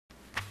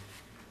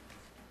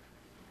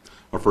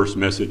Our first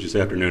message this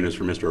afternoon is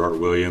from Mr. Art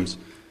Williams.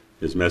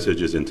 His message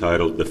is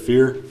entitled The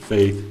Fear,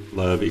 Faith,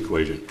 Love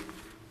Equation.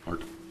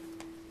 Art.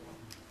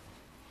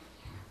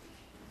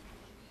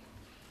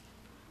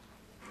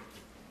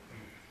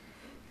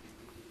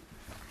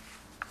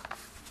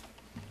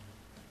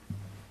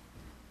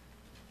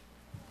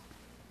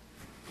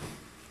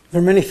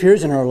 There are many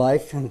fears in our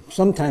life, and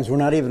sometimes we're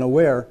not even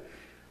aware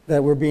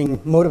that we're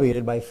being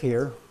motivated by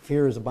fear.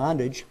 Fear is a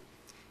bondage,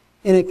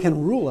 and it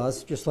can rule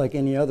us just like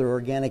any other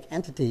organic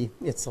entity.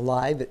 It's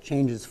alive, it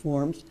changes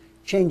forms,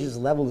 changes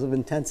levels of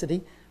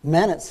intensity,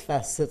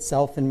 manifests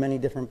itself in many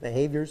different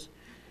behaviors,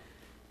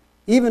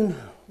 even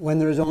when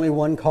there's only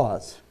one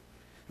cause.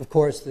 Of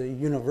course, the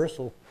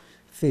universal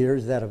fear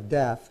is that of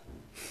death,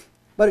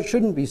 but it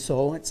shouldn't be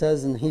so. It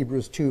says in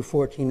Hebrews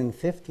 2:14 and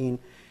 15,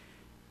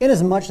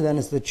 "Inasmuch then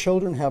as the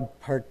children have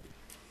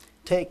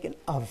partaken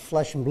of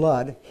flesh and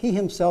blood, he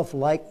himself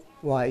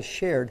likewise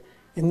shared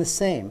in the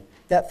same,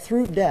 that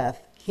through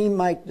death he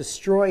might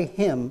destroy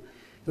him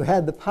who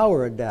had the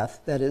power of death,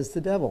 that is,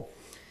 the devil,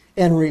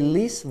 and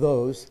release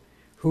those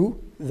who,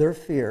 their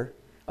fear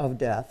of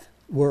death,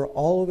 were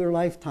all their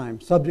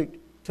lifetime subject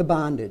to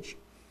bondage."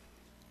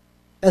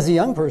 As a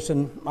young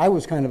person, I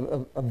was kind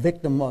of a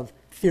victim of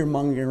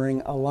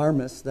fear-mongering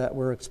alarmists that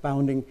were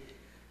expounding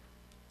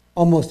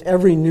almost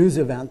every news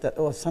event that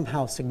was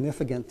somehow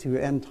significant to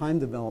end-time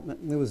development.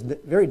 And it was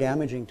very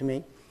damaging to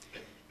me.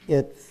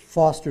 It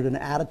fostered an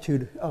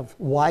attitude of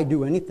why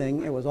do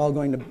anything? It was all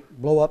going to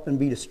blow up and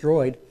be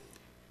destroyed.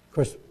 Of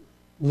course,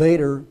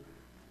 later,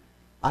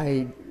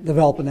 I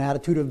developed an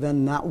attitude of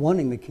then not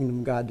wanting the kingdom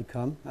of God to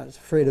come. I was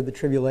afraid of the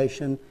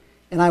tribulation,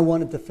 and I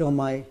wanted to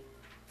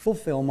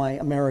fulfill my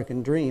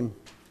American dream.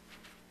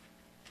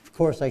 Of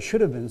course, I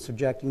should have been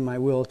subjecting my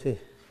will to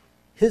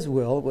His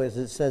will, as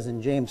it says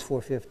in James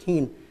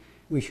 4:15,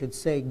 we should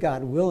say,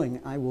 God willing,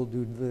 I will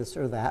do this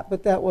or that,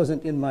 but that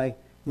wasn't in my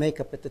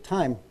makeup at the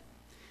time.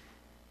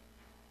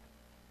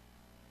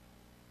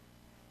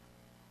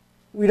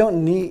 We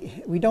don't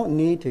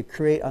need to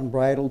create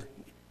unbridled,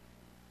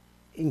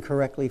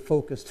 incorrectly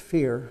focused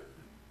fear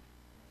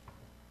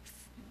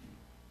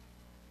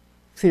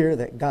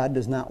that God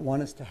does not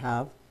want us to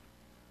have,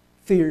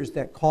 fears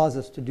that cause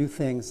us to do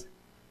things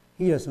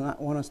He does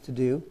not want us to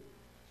do,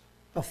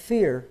 a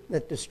fear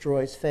that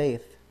destroys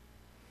faith.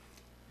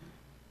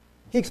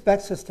 He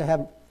expects us to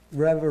have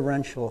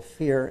reverential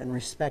fear and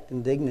respect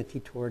and dignity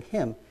toward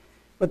Him,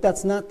 but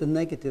that's not the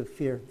negative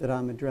fear that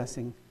I'm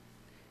addressing.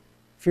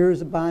 Fear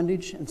is a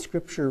bondage, and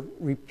Scripture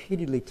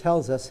repeatedly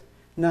tells us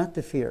not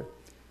to fear.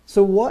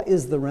 So what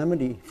is the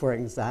remedy for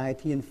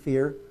anxiety and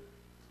fear?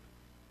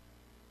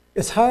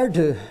 It's hard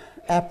to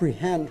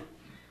apprehend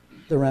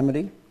the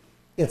remedy.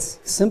 It's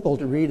simple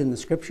to read in the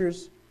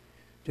Scriptures,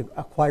 to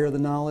acquire the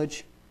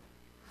knowledge.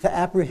 To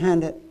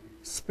apprehend it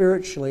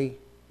spiritually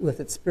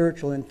with its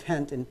spiritual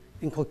intent and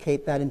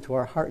inculcate that into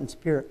our heart and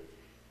spirit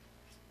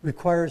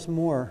requires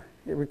more.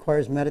 It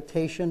requires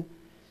meditation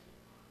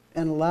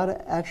and a lot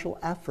of actual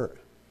effort.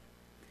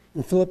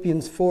 In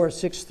Philippians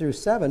 4:6 through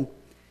 7,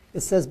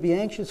 it says, "Be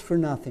anxious for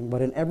nothing,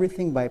 but in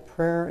everything by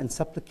prayer and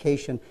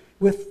supplication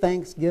with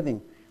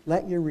thanksgiving,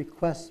 let your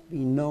requests be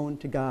known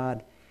to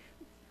God.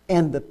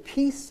 And the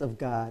peace of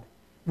God,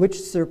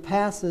 which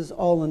surpasses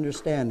all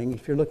understanding,"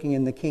 if you're looking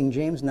in the King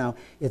James now,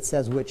 it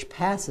says which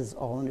passes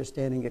all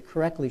understanding. It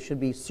correctly should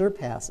be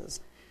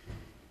surpasses.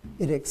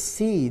 It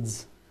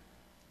exceeds,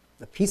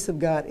 the peace of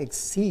God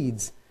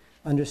exceeds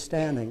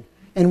understanding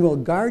and will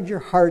guard your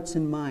hearts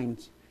and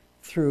minds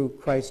through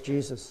Christ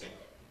Jesus.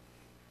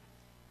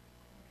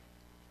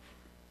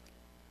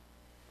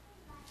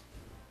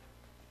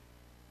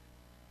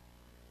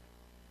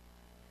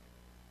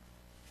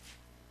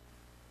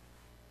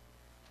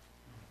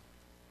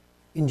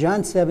 In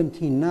John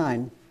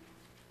 17:9,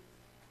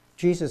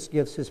 Jesus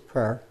gives His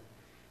prayer,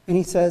 and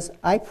He says,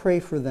 "I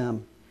pray for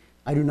them.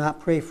 I do not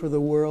pray for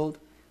the world,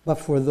 but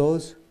for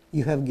those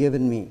you have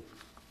given me.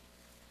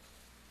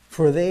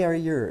 For they are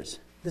yours."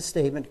 This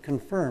statement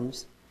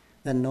confirms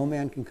that no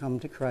man can come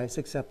to Christ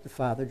except the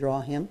Father draw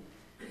him.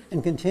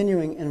 And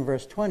continuing in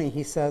verse 20,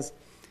 He says,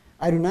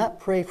 "I do not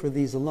pray for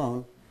these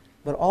alone,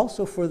 but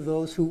also for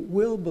those who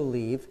will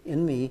believe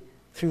in me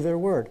through their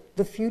word."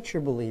 The future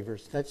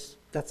believers,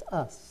 that's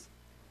us.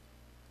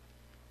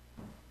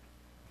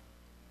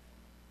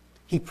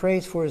 He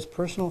prays for His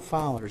personal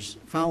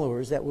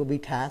followers that will be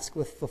tasked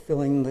with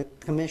fulfilling the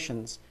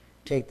commissions.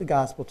 Take the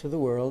gospel to the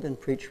world and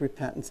preach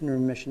repentance and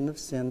remission of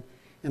sin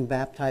and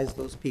baptize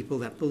those people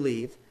that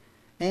believe.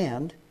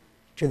 And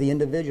to the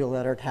individual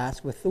that are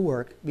tasked with the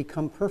work,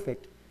 become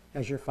perfect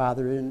as your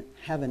Father in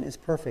heaven is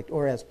perfect.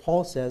 Or as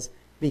Paul says,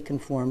 be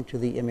conformed to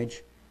the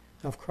image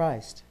of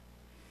Christ.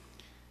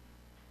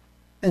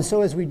 And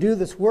so as we do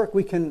this work,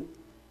 we can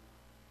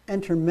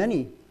enter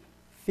many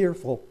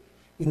fearful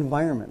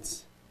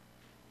environments.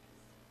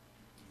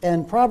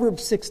 And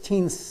Proverbs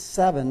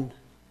 16:7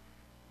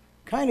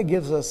 kind of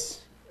gives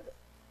us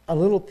a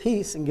little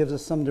peace and gives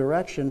us some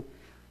direction.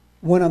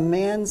 When a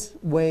man's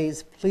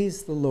ways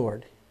please the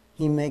Lord,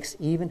 He makes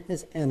even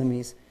his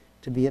enemies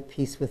to be at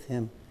peace with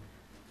him.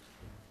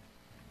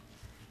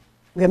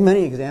 We have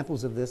many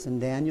examples of this in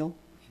Daniel.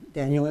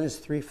 Daniel and his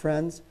 3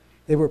 friends,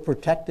 they were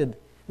protected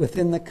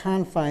within the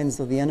confines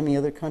of the enemy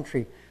of their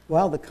country,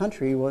 while the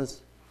country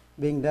was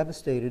being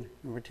devastated,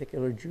 in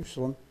particular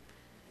Jerusalem.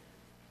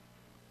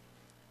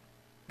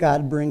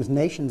 God brings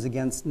nations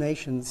against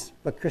nations,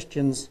 but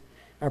Christians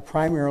are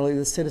primarily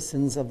the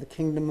citizens of the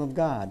kingdom of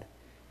God.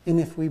 And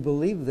if we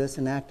believe this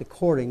and act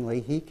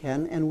accordingly, He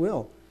can and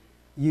will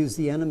use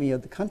the enemy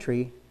of the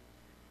country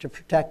to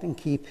protect and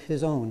keep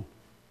His own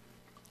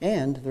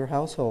and their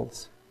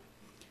households.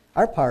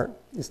 Our part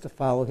is to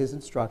follow His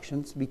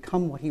instructions,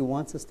 become what He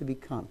wants us to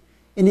become.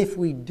 And if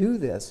we do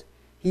this,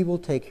 He will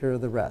take care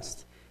of the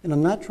rest. And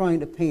I'm not trying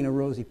to paint a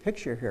rosy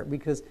picture here,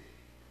 because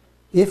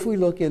if we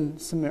look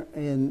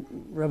in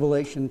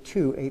Revelation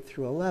 2, 8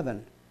 through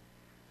 11,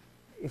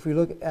 if we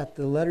look at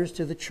the letters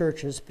to the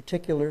churches,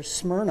 particular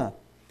Smyrna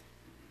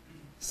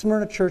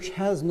church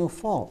has no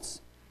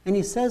faults. And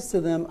he says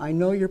to them, I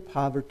know your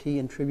poverty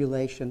and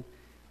tribulation,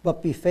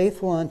 but be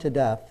faithful unto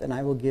death, and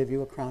I will give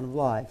you a crown of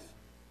life.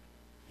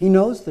 He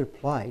knows their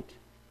plight,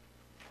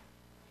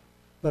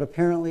 but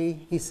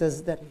apparently he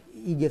says that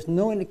he gives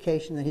no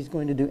indication that he's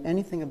going to do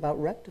anything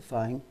about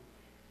rectifying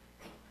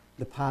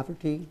the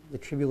poverty, the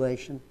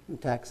tribulation, and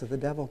attacks of the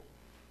devil,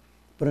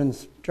 but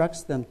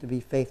instructs them to be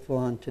faithful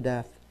unto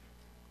death.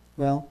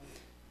 Well,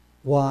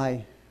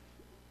 why?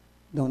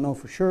 Don't know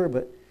for sure,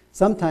 but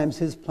sometimes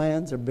his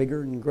plans are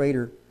bigger and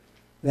greater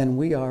than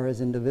we are as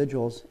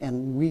individuals,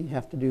 and we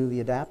have to do the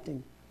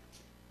adapting.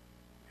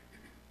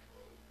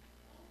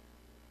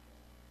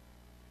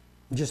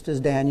 Just as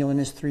Daniel and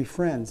his 3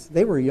 friends,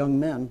 they were young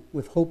men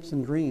with hopes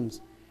and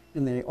dreams,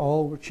 and they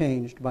all were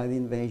changed by the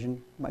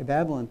invasion by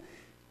Babylon.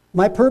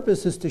 My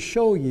purpose is to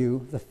show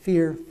you the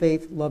fear,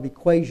 faith, love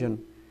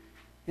equation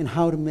and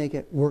how to make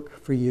it work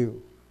for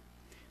you.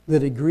 The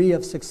degree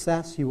of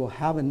success you will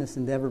have in this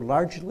endeavor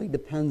largely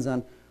depends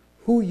on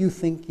who you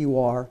think you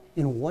are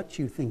and what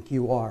you think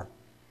you are.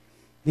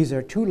 These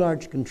are 2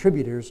 large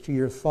contributors to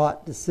your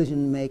thought,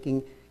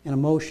 decision-making, and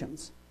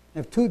emotions. I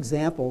have 2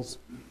 examples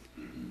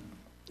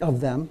of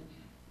them.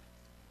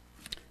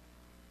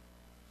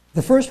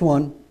 The first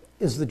one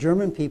is the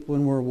German people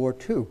in World War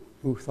II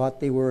who thought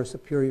they were a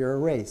superior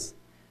race.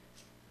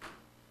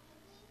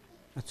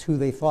 That's who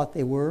they thought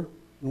they were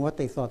and what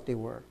they thought they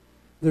were.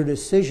 Their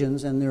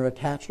decisions and their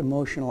attached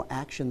emotional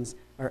actions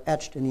are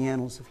etched in the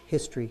annals of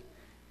history.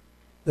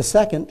 The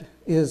second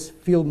is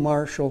Field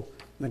Marshal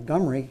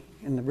Montgomery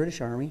in the British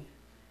Army.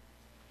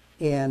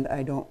 And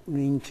I don't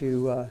mean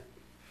to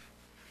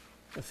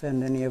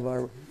offend any of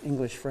our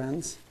English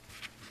friends.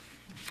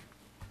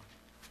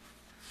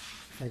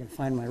 If I can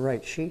find my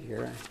right sheet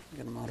here, I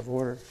get them out of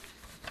order.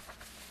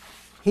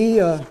 He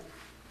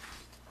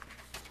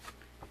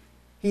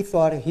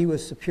thought he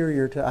was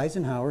superior to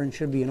Eisenhower and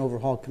should be an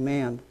overhaul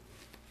command.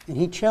 And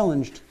he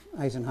challenged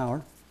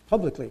Eisenhower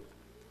publicly.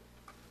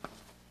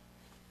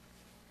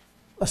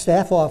 A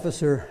staff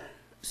officer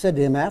said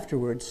to him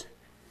afterwards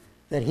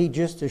that he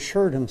just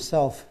assured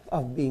himself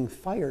of being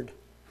fired.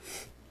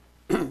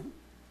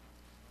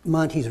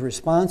 Monty's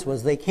response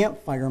was, they can't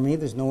fire me,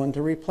 there's no one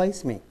to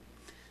replace me.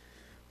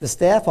 The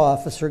staff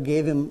officer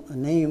gave him a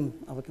name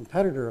of a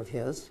competitor of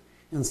his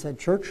and said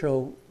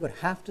Churchill would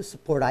have to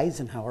support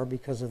Eisenhower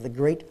because of the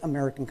great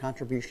American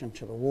contribution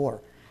to the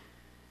war.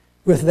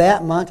 With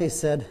that, Monty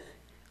said,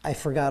 I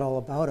forgot all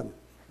about him.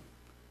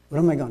 What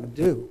am I going to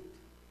do?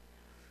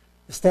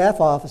 The staff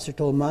officer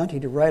told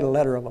Monty to write a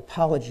letter of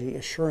apology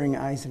assuring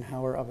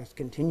Eisenhower of his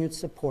continued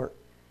support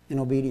and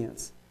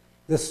obedience.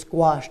 This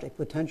squashed a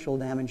potential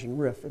damaging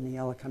rift in the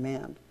Yellow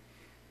Command.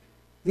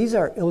 These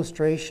are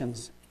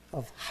illustrations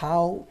of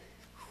how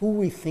who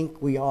we think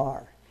we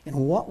are and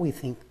what we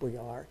think we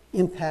are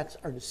impacts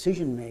our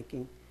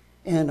decision-making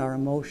and our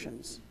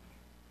emotions.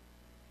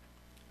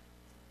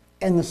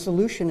 And the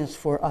solution is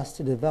for us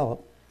to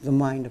develop the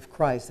mind of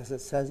Christ, as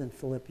it says in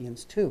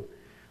Philippians 2.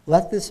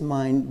 Let this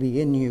mind be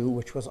in you,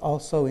 which was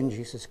also in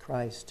Jesus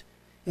Christ.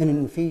 And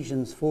in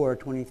Ephesians 4,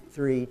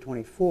 23,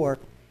 24,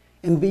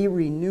 and be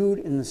renewed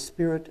in the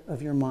spirit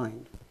of your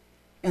mind,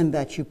 and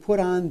that you put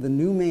on the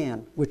new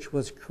man, which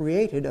was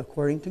created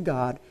according to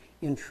God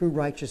in true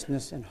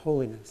righteousness and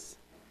holiness.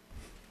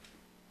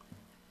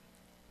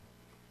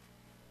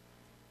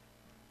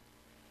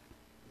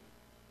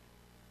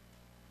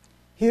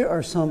 Here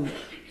are some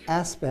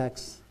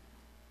aspects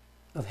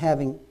of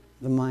having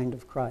the mind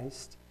of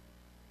Christ.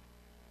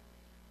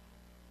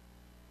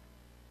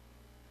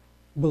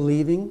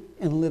 Believing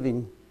and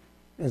living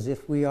as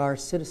if we are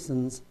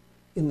citizens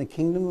in the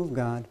kingdom of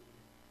God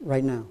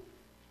right now.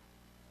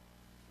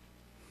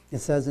 It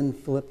says in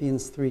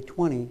Philippians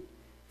 3:20,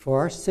 for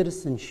our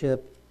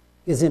citizenship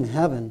is in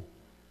heaven,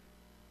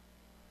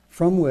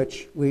 from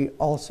which we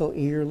also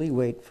eagerly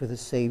wait for the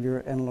Savior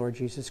and Lord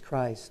Jesus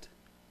Christ.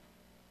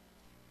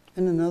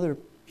 And another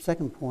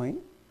second point,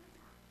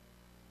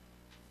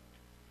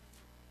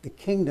 the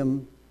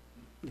kingdom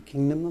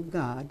of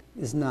God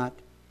is not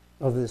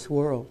of this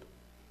world.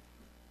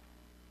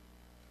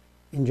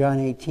 In John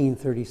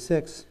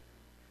 18:36,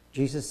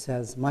 Jesus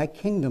says, my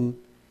kingdom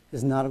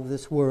is not of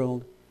this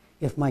world.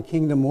 If my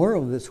kingdom were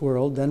of this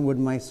world, then would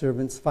my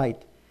servants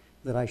fight,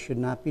 that I should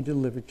not be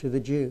delivered to the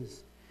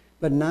Jews.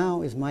 But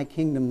now is my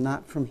kingdom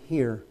not from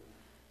here,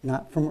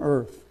 not from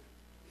earth,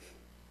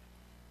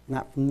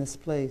 not from this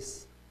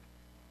place.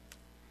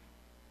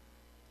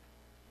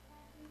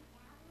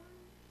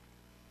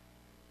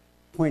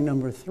 Point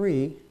number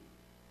 3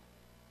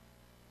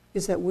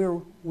 is that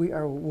we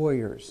are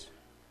warriors.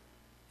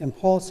 And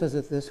Paul says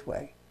it this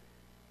way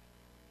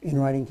in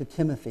writing to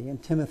Timothy, in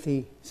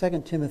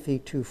 2 Timothy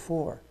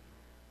 2:4.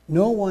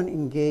 No one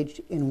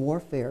engaged in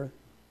warfare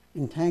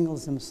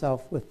entangles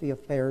himself with the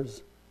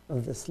affairs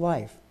of this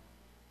life,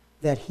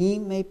 that he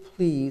may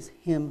please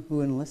him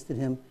who enlisted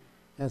him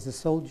as a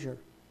soldier.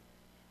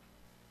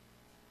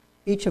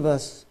 Each of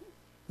us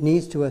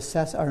needs to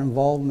assess our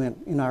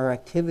involvement in our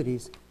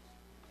activities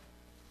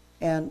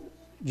and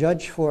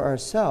judge for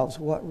ourselves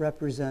what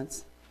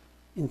represents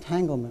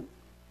entanglement.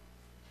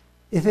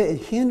 If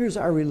it hinders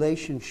our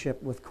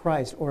relationship with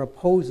Christ or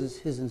opposes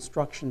his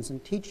instructions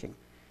and teaching,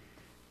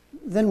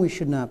 then we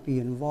should not be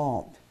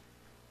involved.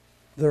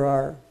 There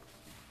are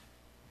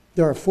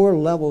 4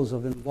 levels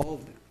of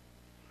involvement.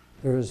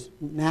 There is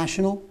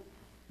national,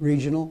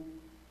 regional,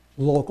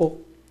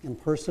 local,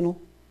 and personal.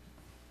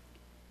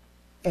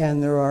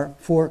 And there are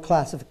 4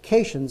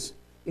 classifications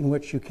in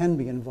which you can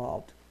be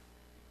involved: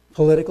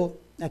 political,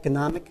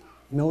 economic,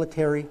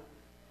 military,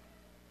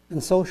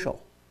 and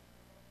social.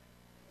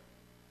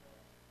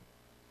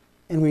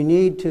 And we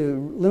need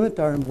to limit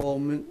our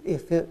involvement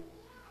if it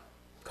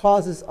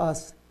causes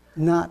us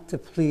not to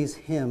please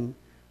him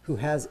who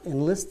has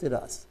enlisted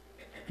us,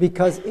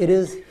 because it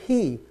is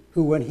he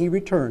who, when he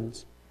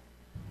returns,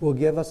 will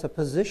give us a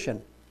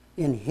position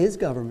in his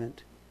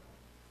government.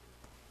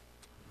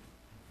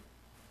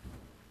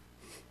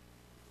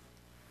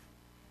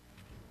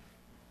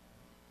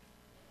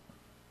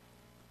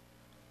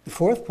 The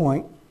 4th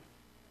point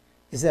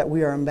is that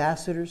we are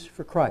ambassadors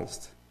for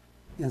Christ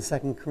in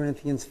 2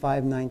 Corinthians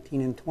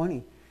 5:19 and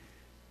 20.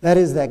 That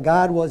is, that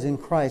God was in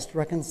Christ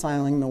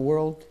reconciling the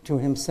world to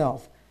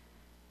himself,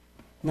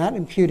 not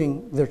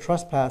imputing their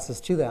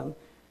trespasses to them,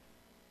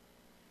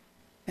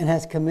 and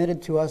has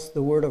committed to us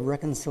the word of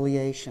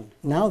reconciliation.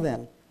 Now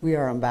then, we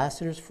are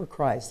ambassadors for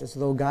Christ, as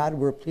though God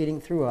were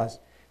pleading through us.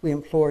 We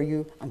implore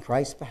you on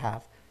Christ's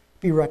behalf,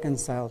 be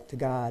reconciled to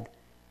God.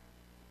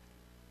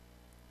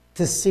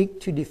 To seek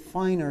to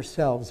define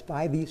ourselves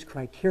by these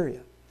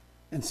criteria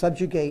and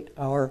subjugate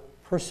our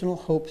personal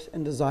hopes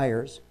and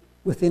desires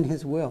within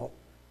his will,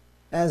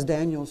 as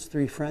Daniel's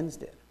 3 friends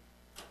did,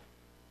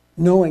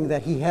 knowing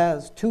that he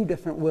has 2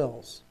 different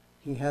wills.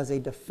 He has a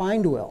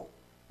defined will,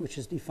 which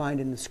is defined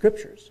in the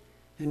Scriptures,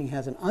 and he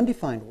has an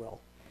undefined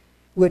will,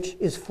 which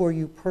is for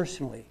you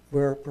personally,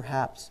 where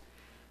perhaps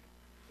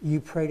you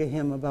pray to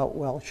him about,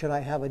 well, should I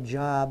have a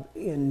job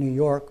in New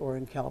York or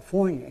in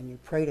California? And you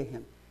pray to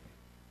him.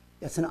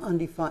 It's an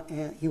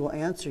undefined, he will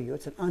answer you.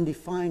 It's an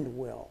undefined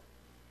will.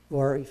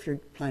 Or if you're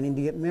planning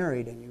to get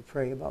married and you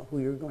pray about who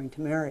you're going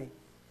to marry.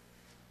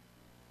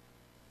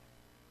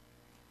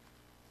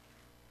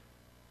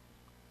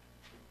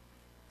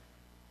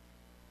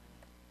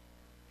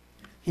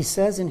 He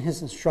says in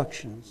his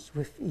instructions,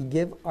 we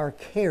give our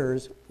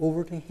cares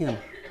over to him.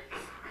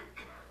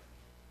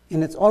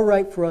 And it's all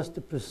right for us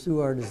to pursue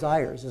our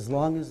desires as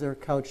long as they're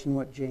couched in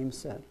what James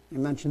said. I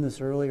mentioned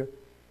this earlier,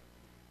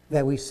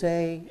 that we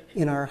say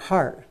in our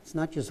heart, it's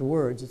not just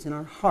words, it's in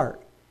our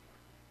heart,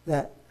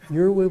 that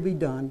your will be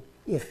done.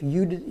 If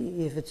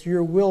it's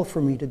your will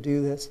for me to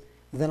do this,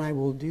 then I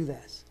will do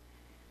this.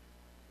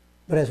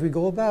 But as we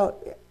go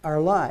about our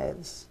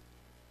lives,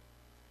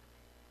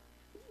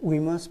 we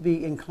must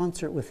be in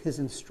concert with his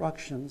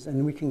instructions,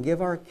 and we can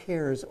give our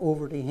cares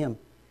over to him.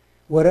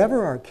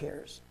 Whatever our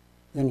cares,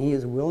 then he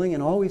is willing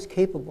and always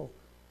capable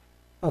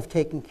of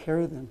taking care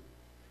of them.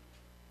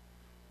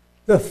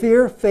 The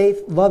fear,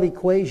 faith, love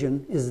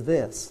equation is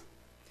this.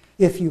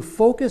 If you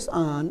focus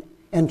on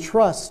and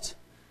trust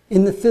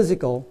in the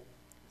physical,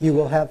 you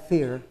will have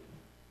fear.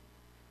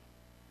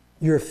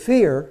 Your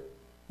fear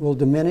will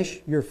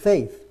diminish your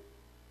faith.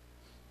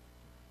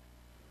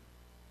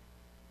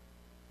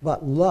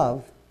 But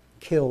love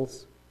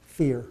kills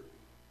fear.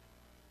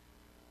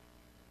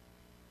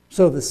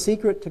 So the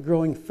secret to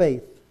growing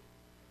faith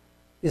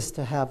is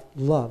to have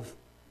love,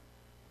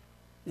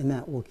 and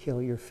that will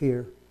kill your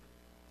fear.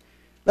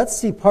 Let's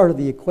see part of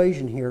the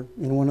equation here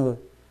in one of the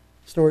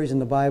stories in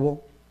the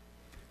Bible.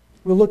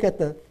 We'll look at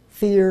the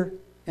fear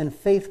and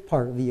faith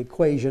part of the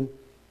equation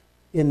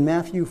in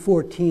Matthew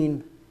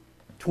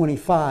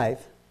 14:25.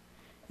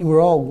 And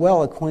we're all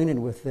well acquainted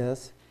with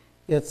this.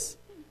 It's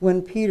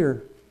when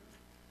Peter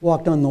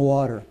walked on the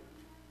water.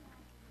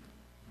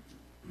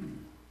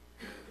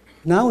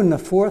 Now in the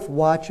 4th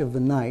watch of the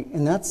night,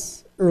 and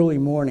that's early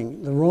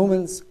morning, the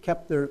Romans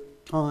kept their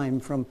time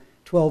from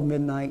 12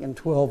 midnight and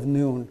 12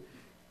 noon,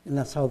 and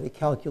that's how they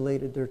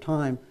calculated their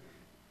time.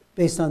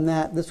 Based on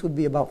that, this would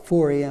be about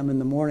 4 a.m. in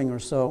the morning or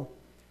so.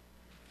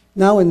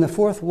 Now in the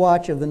 4th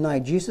watch of the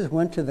night, Jesus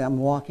went to them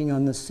walking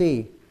on the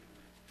sea.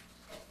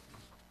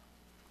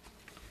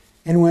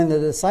 And when the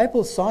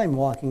disciples saw him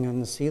walking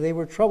on the sea, they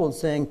were troubled,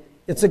 saying,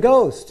 It's a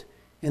ghost.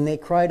 And they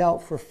cried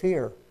out for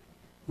fear.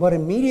 But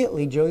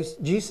immediately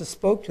Jesus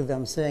spoke to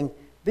them, saying,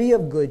 Be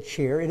of good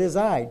cheer, it is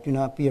I, do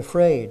not be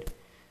afraid.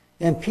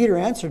 And Peter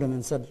answered him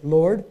and said,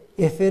 Lord,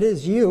 if it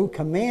is you,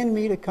 command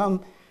me to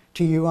come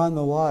to you on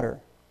the water.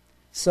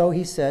 So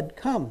he said,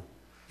 Come.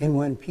 And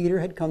when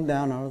Peter had come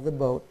down out of the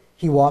boat,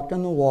 he walked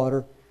on the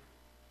water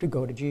to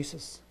go to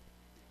Jesus.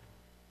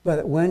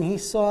 But when he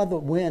saw the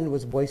wind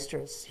was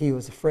boisterous, he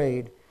was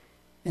afraid.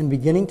 And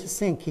beginning to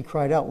sink, he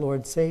cried out,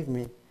 Lord, save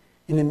me.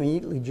 And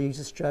immediately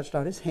Jesus stretched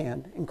out his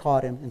hand and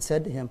caught him and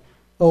said to him,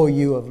 O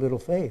you of little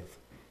faith,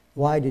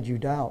 why did you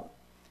doubt?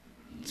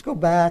 Let's go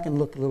back and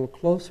look a little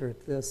closer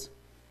at this,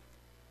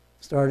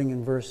 starting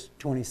in verse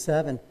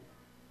 27.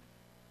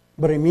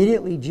 But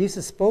immediately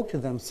Jesus spoke to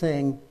them,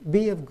 saying,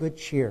 Be of good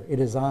cheer, it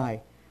is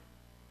I.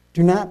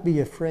 Do not be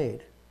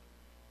afraid.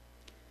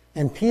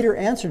 And Peter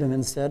answered him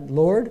and said,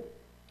 Lord,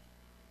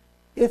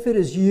 if it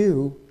is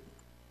you,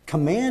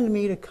 command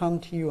me to come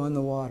to you on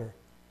the water.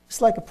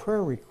 It's like a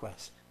prayer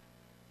request.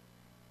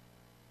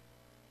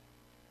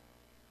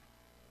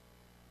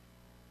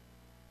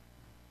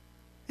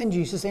 And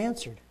Jesus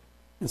answered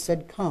and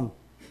said, Come.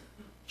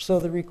 So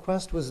the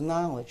request was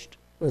acknowledged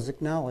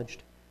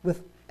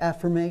with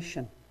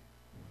affirmation.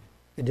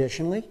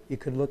 Additionally, you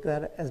could look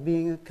at it as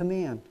being a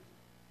command.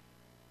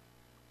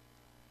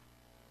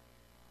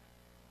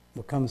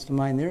 What comes to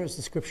mind there is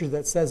the scripture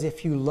that says,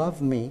 If you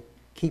love me,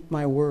 keep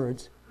my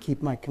words,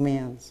 keep my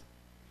commands.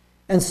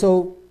 And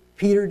so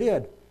Peter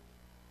did.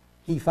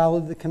 He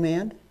followed the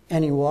command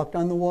and he walked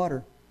on the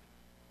water.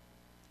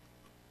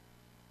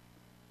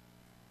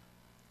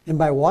 And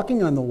by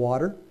walking on the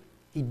water,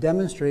 he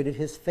demonstrated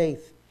his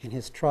faith and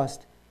his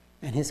trust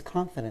and his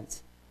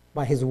confidence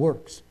by his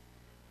works,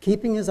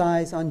 keeping his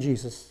eyes on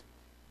Jesus.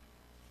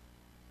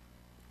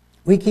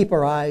 We keep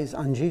our eyes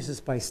on Jesus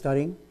by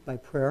studying, by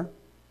prayer,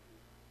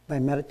 by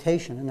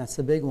meditation, and that's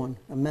the big one,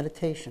 a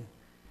meditation,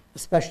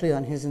 especially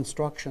on his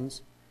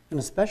instructions, and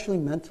especially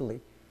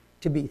mentally.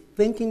 To be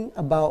thinking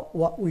about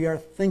what we are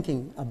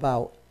thinking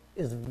about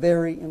is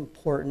very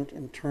important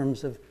in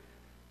terms of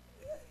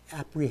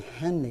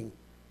apprehending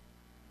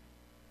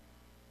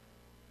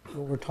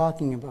what we're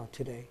talking about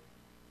today.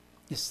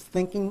 Is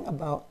thinking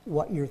about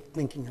what you're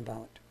thinking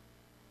about.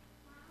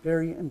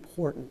 Very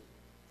important.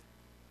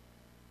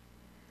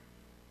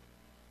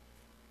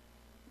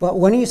 But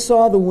when he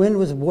saw the wind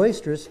was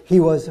boisterous, he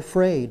was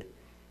afraid,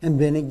 and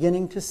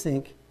beginning to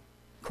sink,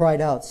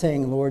 cried out,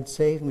 saying, Lord,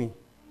 save me.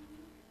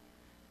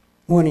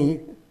 When he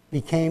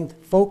became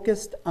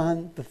focused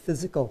on the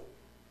physical,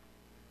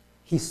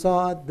 he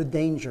saw the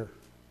danger.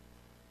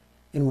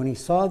 And when he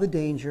saw the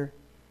danger,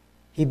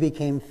 he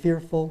became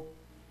fearful.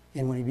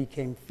 And when he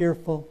became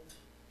fearful,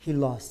 he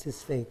lost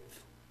his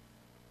faith.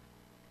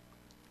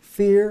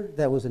 Fear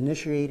that was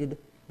initiated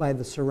by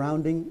the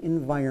surrounding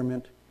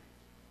environment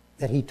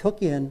that he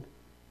took in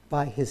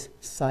by his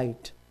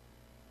sight.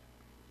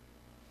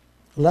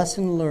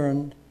 Lesson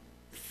learned,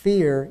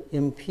 fear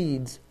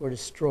impedes or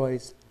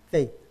destroys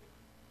faith.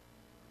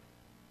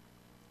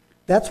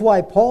 That's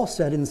why Paul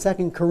said in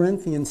 2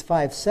 Corinthians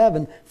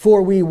 5:7,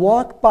 For we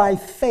walk by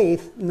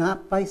faith,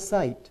 not by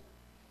sight.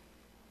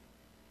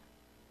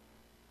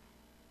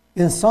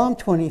 In Psalm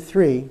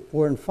 23,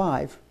 4 and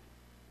 5,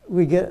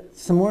 we get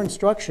some more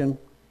instruction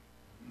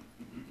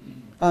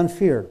on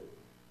fear.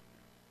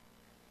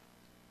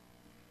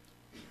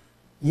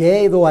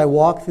 Yea, though I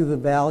walk through the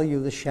valley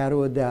of the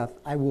shadow of death,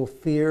 I will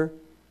fear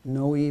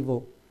no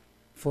evil,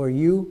 for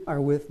you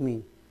are with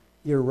me.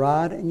 Your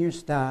rod and your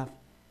staff,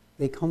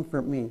 they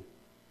comfort me.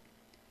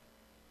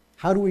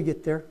 How do we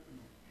get there?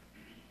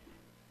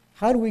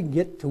 How do we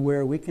get to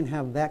where we can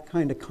have that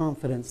kind of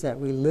confidence that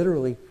we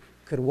literally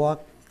could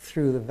walk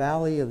through the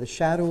valley of the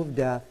shadow of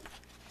death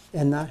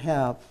and not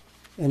have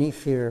any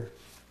fear?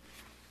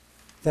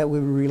 That we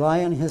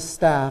rely on his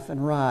staff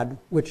and rod,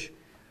 which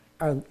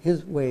are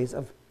his ways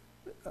of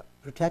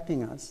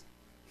protecting us.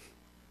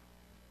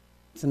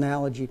 It's an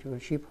analogy to a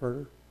sheep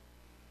herder.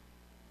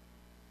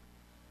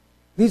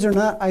 These are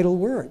not idle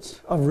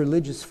words of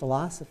religious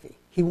philosophy.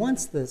 He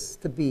wants this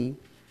to be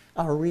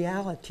our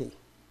reality.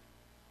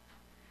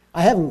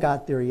 I haven't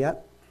got there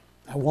yet.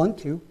 I want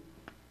to.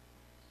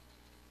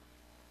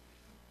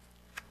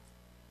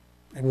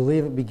 I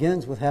believe it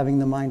begins with having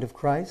the mind of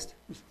Christ.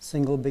 The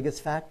single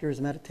biggest factor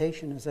is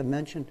meditation, as I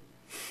mentioned.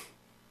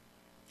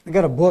 I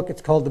got a book,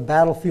 it's called The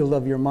Battlefield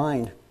of Your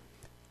Mind.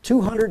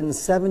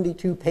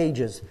 272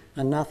 pages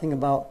on nothing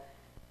about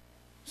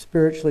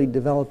spiritually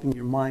developing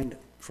your mind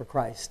for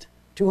Christ.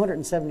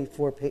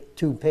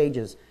 272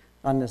 pages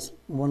on this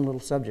one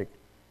little subject.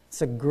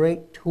 It's a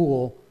great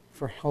tool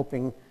for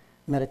helping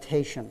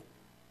meditation.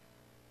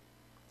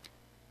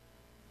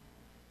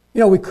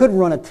 You know, we could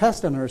run a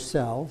test on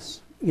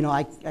ourselves. You know,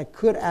 I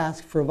could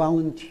ask for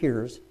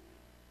volunteers.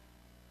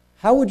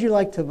 How would you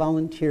like to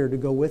volunteer to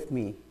go with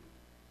me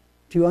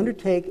to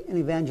undertake an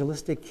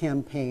evangelistic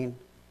campaign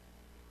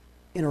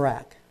in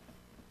Iraq?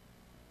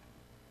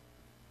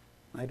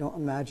 I don't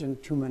imagine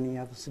too many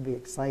of us would be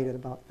excited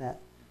about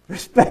that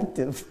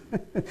perspective.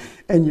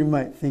 And you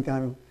might think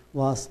I'm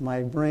lost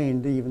my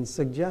brain to even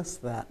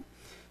suggest that.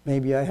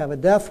 Maybe I have a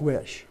death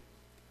wish.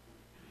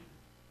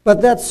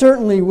 But that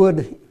certainly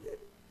would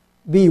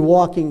be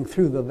walking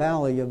through the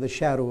valley of the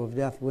shadow of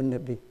death, wouldn't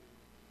it be?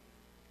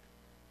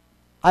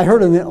 I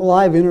heard a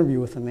live interview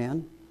with a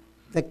man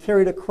that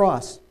carried a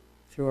cross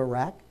through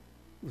Iraq.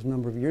 It was a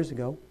number of years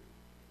ago,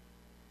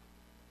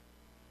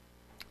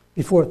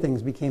 before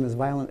things became as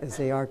violent as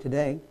they are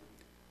today.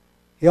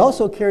 He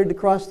also carried the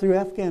cross through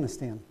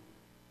Afghanistan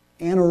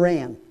and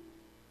Iran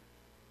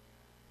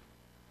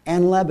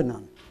and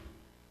Lebanon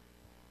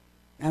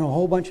and a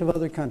whole bunch of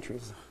other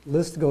countries. The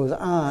list goes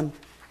on.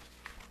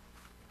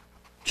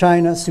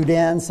 China,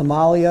 Sudan,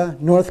 Somalia,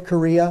 North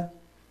Korea,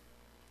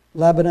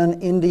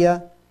 Lebanon,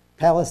 India,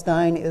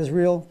 Palestine,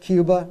 Israel,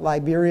 Cuba,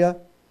 Liberia,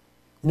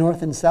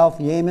 North and South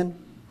Yemen,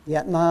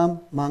 Vietnam,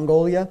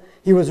 Mongolia.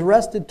 He was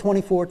arrested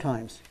 24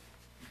 times.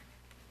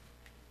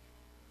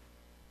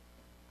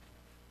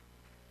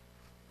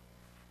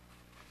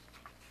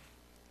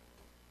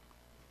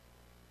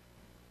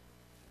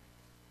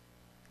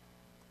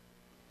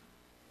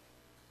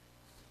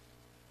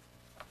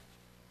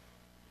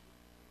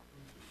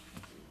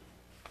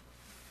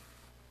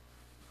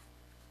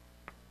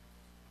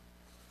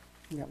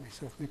 I got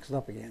myself mixed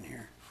up again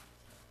here.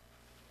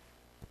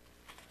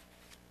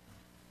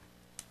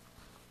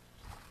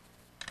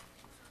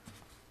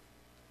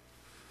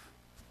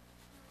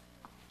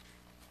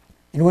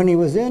 And when he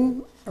was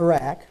in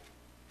Iraq,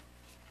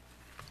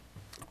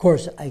 of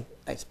course, I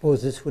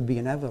suppose this would be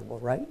inevitable,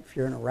 right? If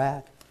you're in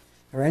Iraq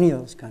or any of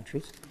those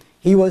countries,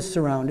 he was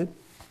surrounded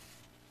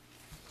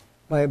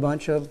by a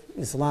bunch of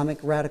Islamic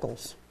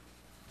radicals.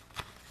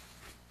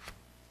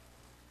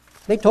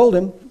 They told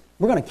him,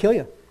 "We're going to kill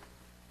you.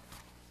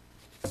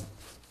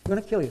 We're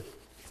going to kill you."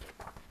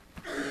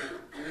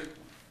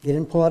 He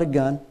didn't pull out a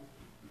gun.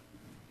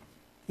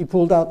 He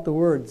pulled out the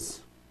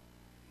words.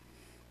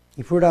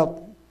 He pulled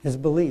out his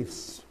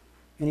beliefs.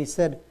 And he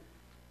said,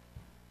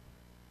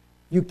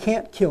 "You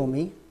can't kill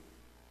me.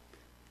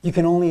 You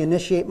can only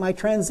initiate my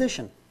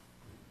transition."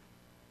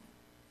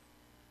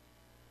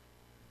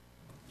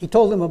 He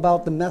told them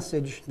about the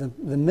message, the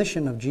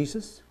mission of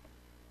Jesus,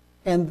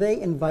 and they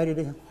invited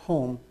him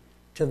home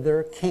to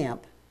their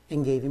camp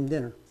and gave him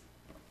dinner.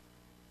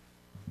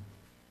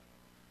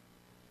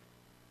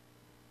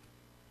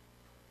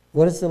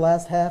 What is the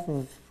last half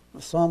of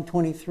Psalm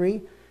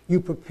 23?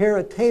 "You prepare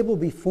a table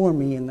before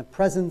me in the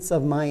presence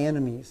of my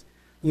enemies.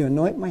 You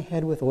anoint my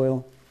head with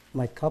oil,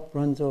 my cup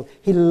runs over."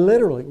 He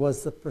literally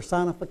was the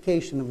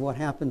personification of what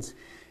happens,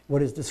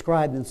 what is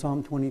described in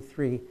Psalm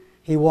 23.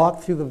 He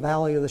walked through the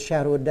valley of the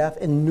shadow of death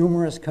in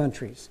numerous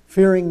countries,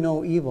 fearing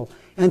no evil.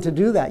 And to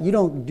do that, you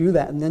don't do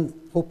that and then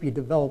hope you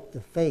develop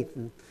the faith.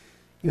 And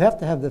you have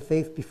to have the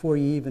faith before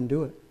you even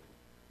do it.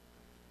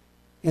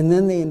 And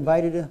then they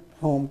invited him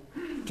home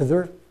to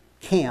their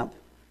camp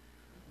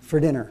for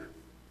dinner.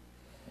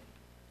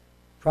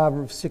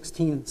 Proverbs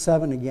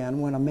 16:7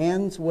 again, "When a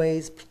man's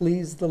ways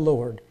please the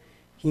Lord,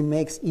 he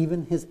makes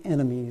even his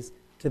enemies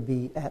to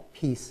be at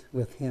peace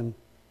with him."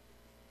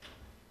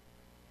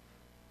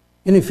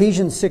 In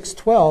Ephesians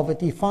 6:12, it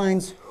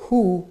defines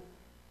who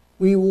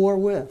we war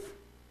with.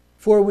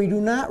 "For we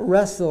do not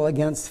wrestle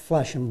against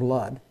flesh and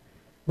blood,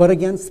 but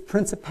against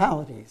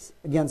principalities,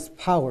 against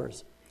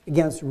powers,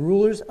 against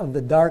rulers of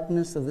the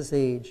darkness of this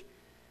age,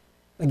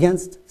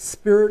 against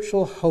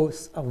spiritual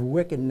hosts of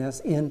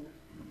wickedness in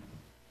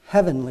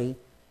heavenly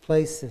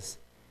places."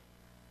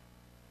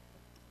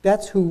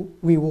 That's who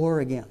we war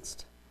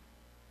against.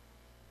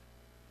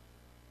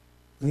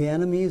 The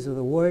enemies of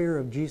the warrior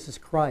of Jesus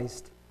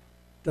Christ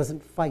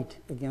doesn't fight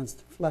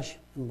against flesh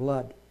and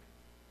blood.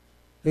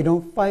 They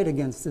don't fight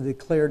against the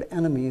declared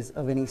enemies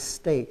of any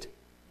state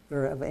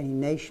or of any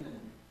nation,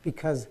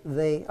 because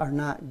they are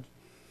not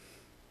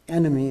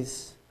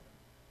enemies.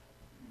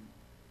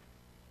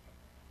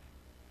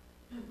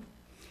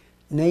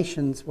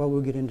 Nations, well, we'll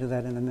get into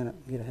that in a minute.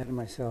 I'll get ahead of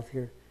myself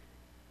here.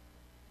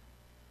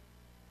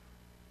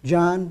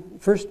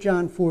 1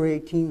 John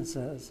 4:18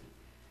 says,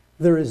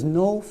 "There is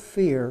no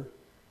fear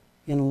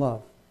in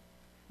love,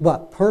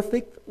 but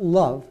perfect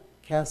love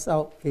casts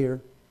out fear,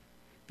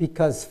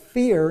 because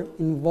fear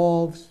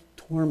involves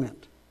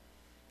torment.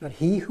 But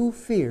he who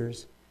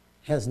fears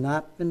has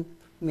not been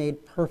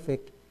made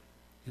perfect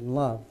in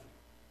love."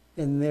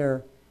 And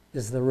there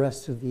is the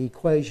rest of the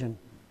equation.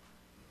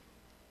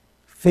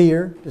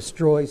 Fear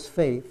destroys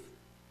faith,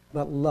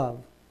 but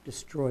love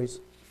destroys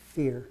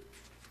fear.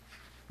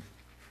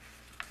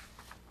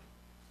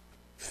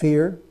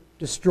 Fear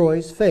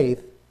destroys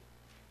faith,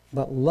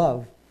 but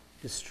love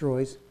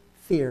destroys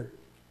fear.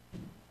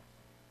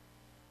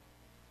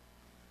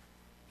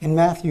 In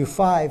Matthew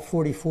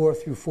 5:44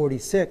 through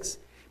 46,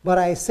 "But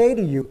I say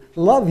to you,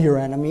 love your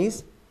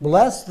enemies,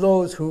 bless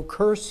those who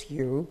curse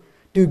you,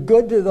 do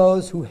good to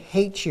those who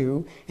hate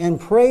you,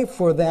 and pray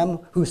for them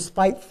who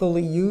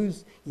spitefully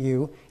use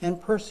you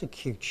and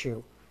persecute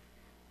you."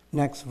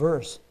 Next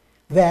verse,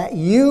 "That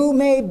you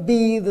may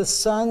be the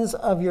sons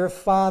of your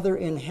Father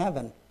in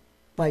heaven."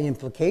 By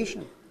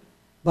implication,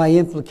 By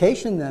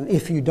implication, then,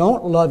 if you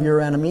don't love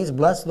your enemies,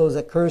 bless those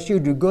that curse you,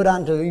 do good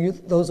unto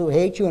those who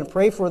hate you, and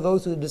pray for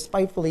those who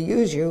despitefully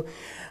use you,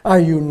 are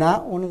you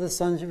not one of the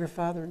sons of your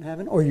Father in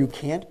heaven? Or you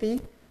can't be?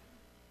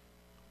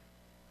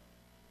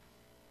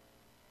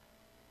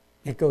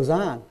 It goes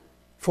on.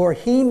 For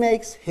he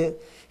makes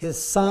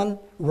his sun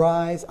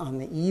rise on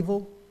the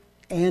evil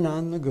and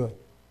on the good,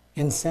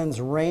 and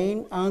sends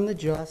rain on the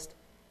just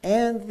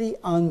and the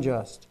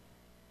unjust.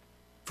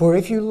 For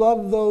if you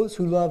love those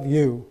who love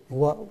you,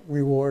 what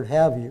reward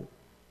have you?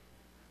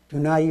 Do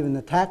not even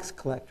the tax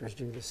collectors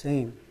do the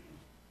same?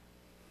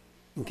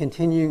 And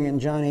continuing in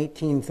John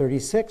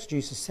 18:36,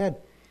 Jesus said,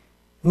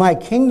 my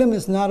kingdom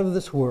is not of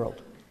this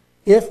world.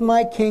 If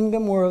my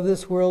kingdom were of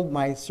this world,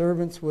 my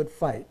servants would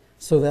fight,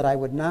 so that I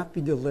would not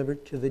be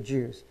delivered to the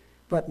Jews.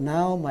 But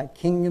now my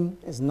kingdom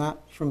is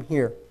not from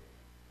here.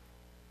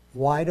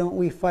 Why don't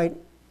we fight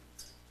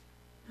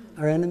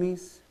our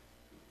enemies?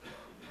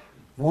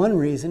 One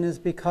reason is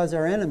because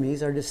our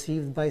enemies are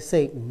deceived by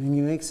Satan. And he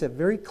makes it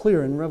very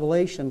clear in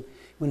Revelation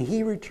when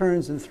he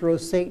returns and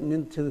throws Satan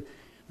into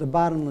the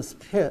bottomless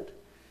pit.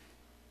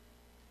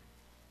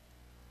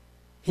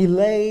 He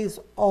lays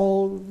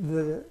all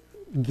the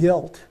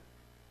guilt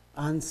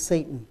on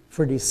Satan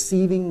for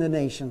deceiving the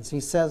nations.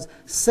 He says,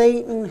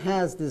 Satan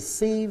has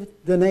deceived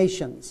the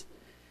nations.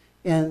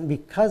 And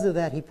because of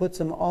that, he puts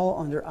them all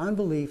under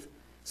unbelief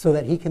so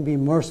that he can be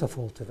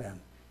merciful to them.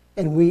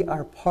 And we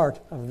are part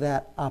of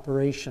that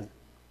operation.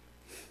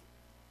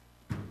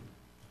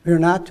 We are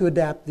not to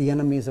adapt the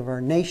enemies of our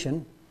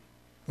nation.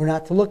 We're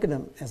not to look at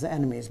them as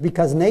enemies,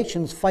 because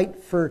nations fight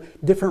for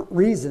different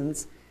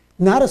reasons,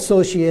 not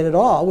associated at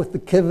all with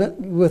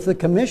the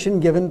commission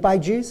given by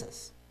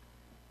Jesus.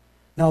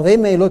 Now, they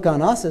may look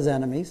on us as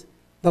enemies,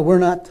 but we're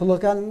not to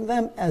look on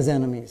them as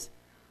enemies.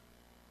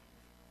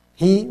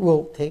 He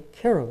will take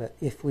care of it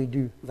if we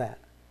do that.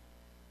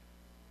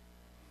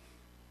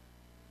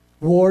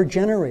 War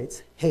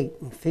generates hate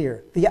and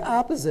fear, the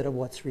opposite of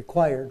what's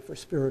required for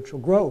spiritual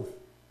growth.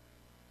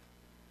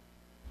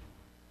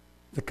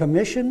 The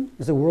commission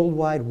is a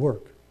worldwide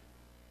work.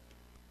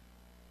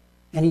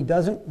 And he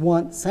doesn't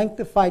want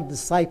sanctified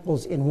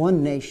disciples in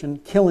one nation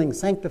killing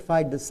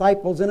sanctified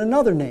disciples in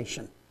another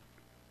nation.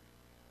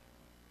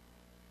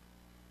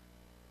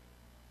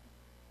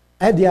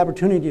 I had the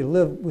opportunity to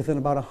live within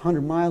about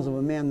 100 miles of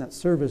a man that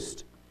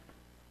serviced.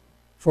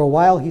 For a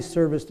while, he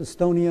serviced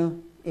Estonia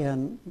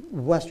and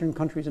Western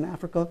countries in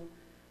Africa.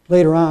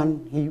 Later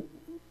on, he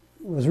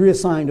was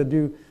reassigned to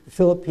do the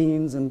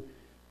Philippines and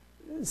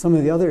some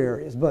of the other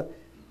areas. But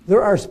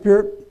there are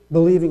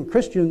Spirit-believing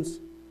Christians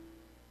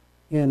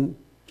in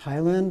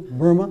Thailand,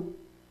 Burma,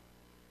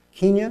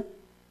 Kenya,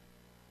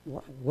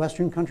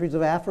 Western countries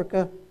of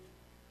Africa,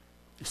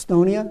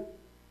 Estonia,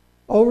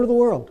 all over the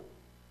world.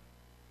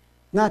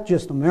 Not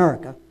just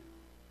America.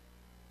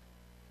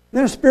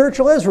 There's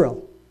spiritual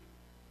Israel.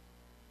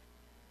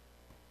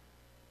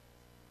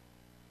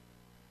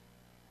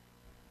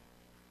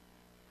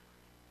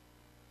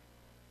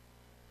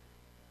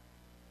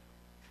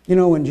 You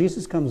know, when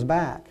Jesus comes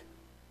back,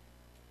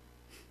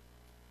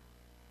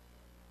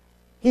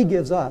 he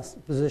gives us a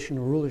position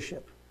of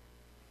rulership.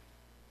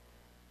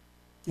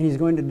 And he's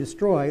going to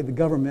destroy the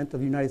government of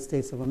the United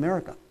States of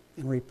America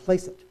and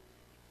replace it.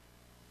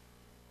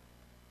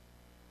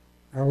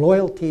 Our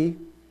loyalty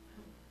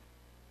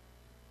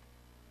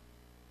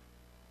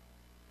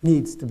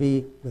needs to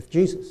be with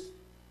Jesus.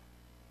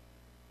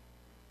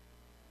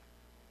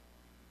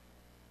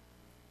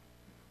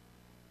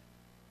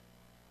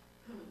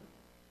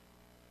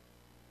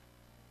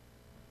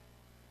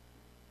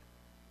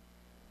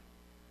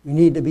 We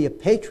need to be a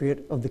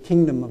patriot of the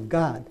kingdom of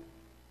God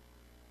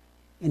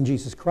in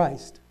Jesus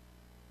Christ.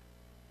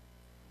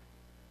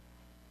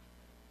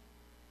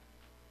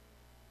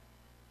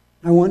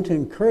 I want to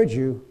encourage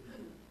you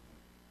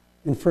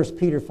in 1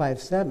 Peter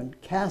 5:7,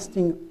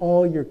 casting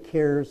all your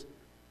cares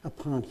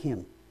upon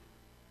him,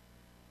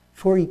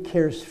 for he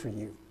cares for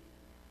you.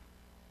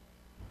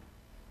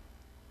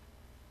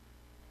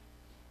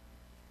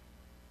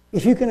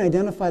 If you can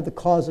identify the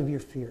cause of your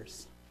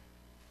fears,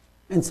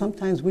 and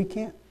sometimes we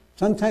can't.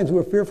 Sometimes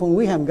we're fearful and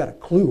we haven't got a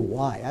clue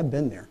why. I've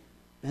been there.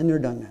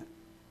 Done that.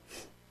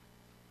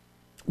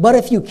 But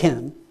if you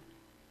can,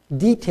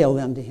 detail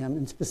them to him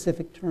in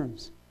specific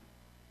terms.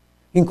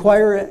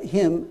 Inquire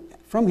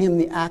from him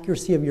the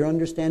accuracy of your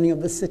understanding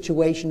of the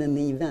situation and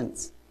the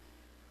events.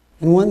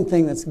 And one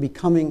thing that's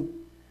becoming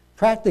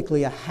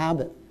practically a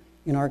habit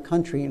in our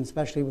country, and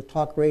especially with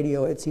talk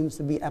radio, it seems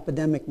to be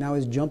epidemic now,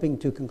 is jumping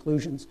to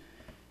conclusions.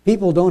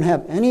 People don't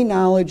have any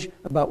knowledge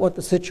about what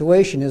the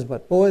situation is,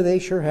 but boy, they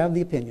sure have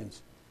the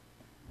opinions.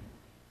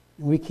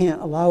 And we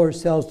can't allow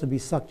ourselves to be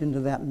sucked into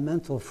that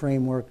mental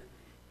framework,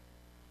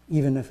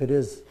 even if it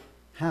is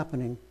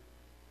happening.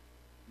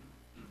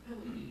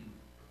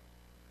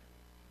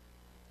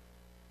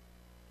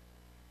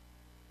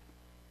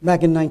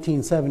 Back in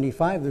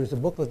 1975, there's a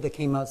booklet that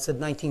came out that said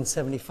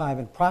 1975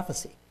 in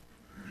prophecy.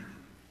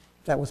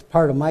 That was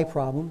part of my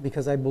problem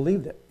because I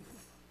believed it.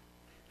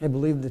 I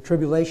believed the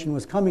tribulation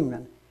was coming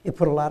then. It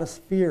put a lot of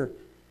fear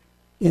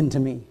into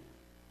me.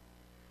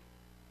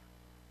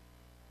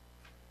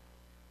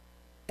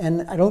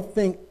 And I don't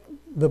think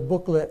the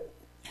booklet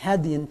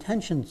had the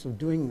intentions of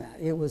doing that.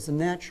 It was a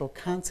natural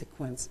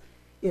consequence.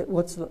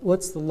 What's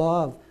the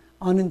law of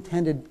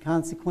unintended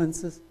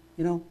consequences,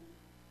 you know?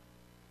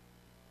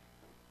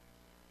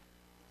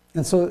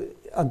 And so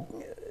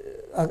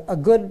a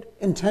good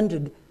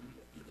intended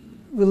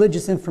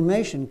religious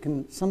information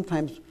can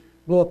sometimes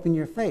blow up in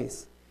your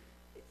face.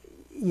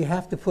 You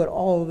have to put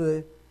all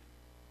the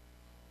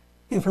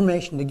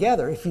information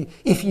together.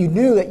 If you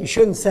knew that you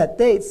shouldn't set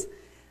dates,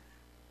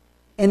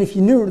 and if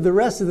you knew the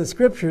rest of the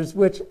scriptures,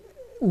 which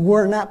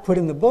were not put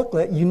in the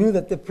booklet, you knew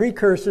that the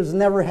precursors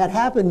never had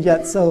happened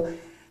yet, so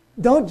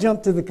don't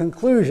jump to the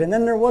conclusion.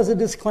 And there was a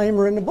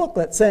disclaimer in the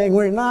booklet saying,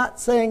 we're not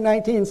saying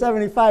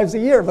 1975 is a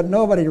year, but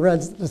nobody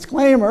read the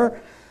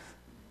disclaimer.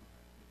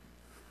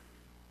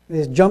 They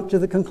just jump to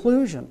the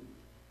conclusion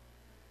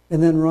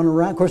and then run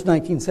around. Of course,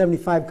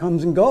 1975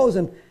 comes and goes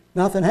and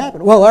nothing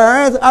happened. Well,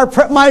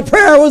 my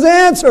prayer was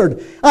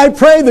answered. I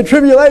prayed the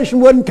tribulation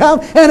wouldn't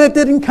come, and it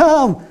didn't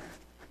come.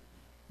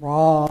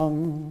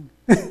 Wrong.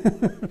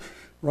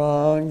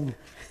 Wrong.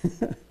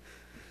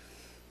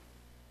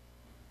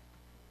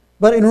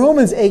 But in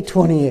Romans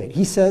 8:28,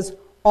 he says,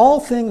 all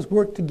things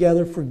work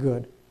together for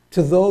good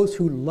to those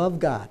who love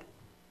God,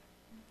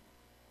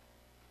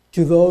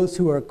 to those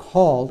who are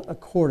called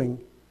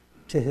according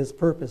to his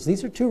purpose.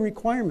 These are two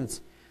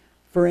requirements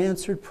for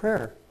answered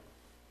prayer.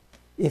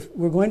 If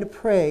we're going to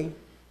pray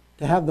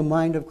to have the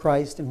mind of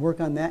Christ and work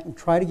on that and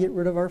try to get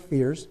rid of our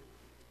fears,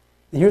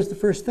 and here's the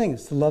first thing,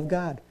 is to love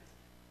God.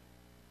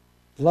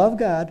 Love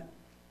God.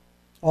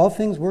 All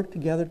things work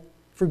together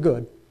for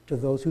good to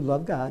those who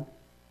love God.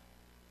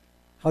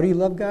 How do you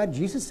love God?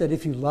 Jesus said,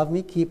 if you love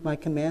me, keep my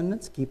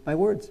commandments, keep my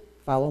words,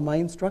 follow my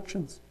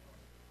instructions.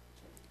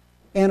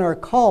 And are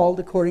called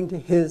according to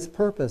his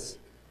purpose.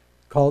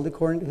 Called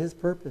according to his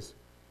purpose.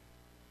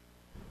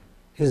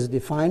 His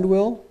defined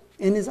will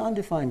and his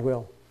undefined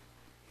will.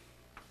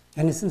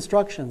 And his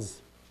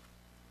instructions.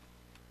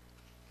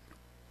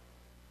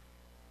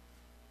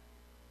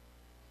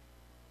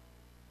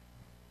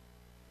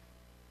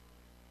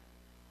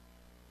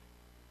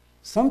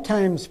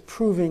 Sometimes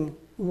proving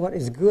what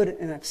is good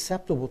and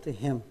acceptable to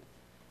him,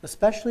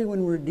 especially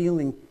when we're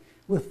dealing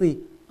with the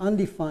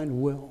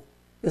undefined will,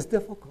 is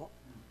difficult.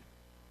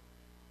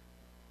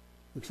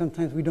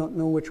 Sometimes we don't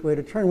know which way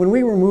to turn. When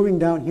we were moving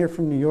down here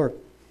from New York,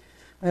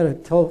 I had a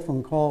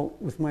telephone call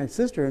with my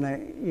sister,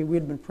 and we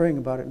had been praying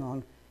about it,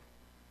 and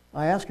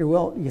I asked her,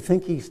 well, you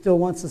think he still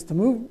wants us to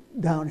move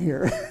down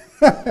here?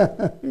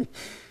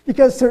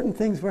 Because certain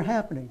things were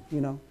happening,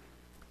 you know.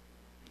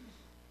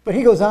 But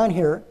he goes on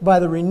here, by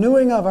the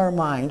renewing of our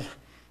mind,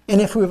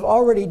 and if we've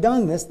already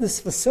done this,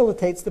 this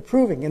facilitates the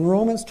proving. In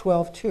Romans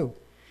 12:2,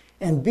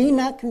 and be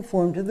not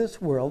conformed to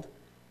this world,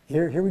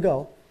 here we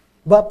go,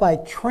 but by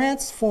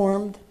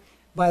transformed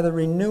by the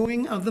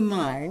renewing of the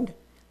mind,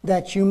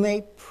 that you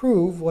may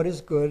prove what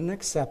is good and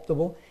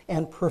acceptable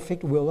and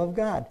perfect will of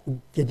God.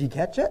 Did you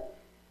catch it?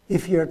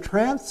 If you're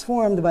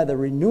transformed by the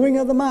renewing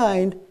of the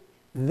mind,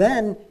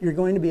 then you're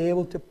going to be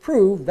able to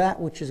prove that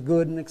which is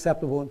good and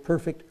acceptable and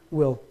perfect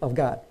will of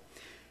God.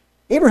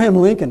 Abraham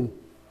Lincoln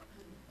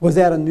was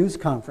at a news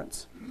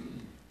conference,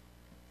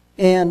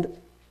 and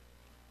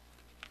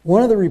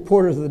one of the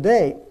reporters of the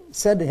day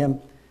said to him,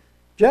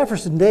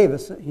 Jefferson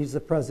Davis, he's the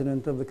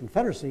president of the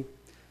Confederacy,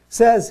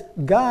 says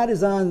God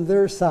is on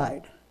their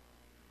side.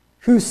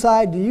 Whose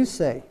side do you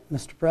say,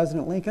 Mr.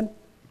 President Lincoln?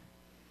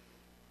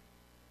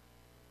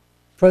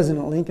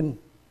 President Lincoln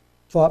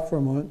thought for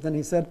a moment, then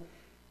he said,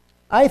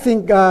 I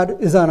think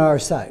God is on our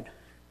side.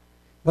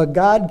 But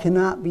God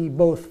cannot be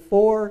both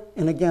for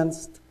and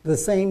against the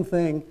same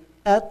thing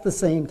at the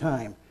same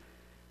time.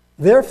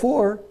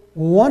 Therefore,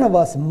 one of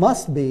us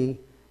must be,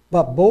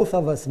 but both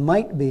of us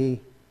might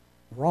be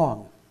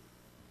wrong.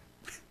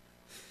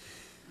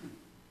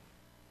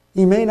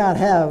 He may not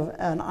have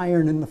an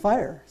iron in the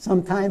fire.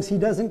 Sometimes he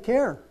doesn't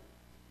care.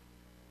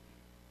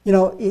 You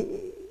know,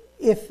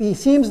 if he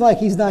seems like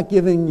he's not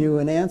giving you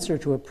an answer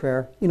to a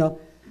prayer, you know,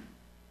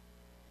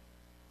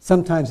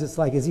 sometimes it's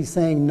like, is he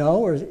saying no,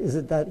 or is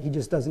it that he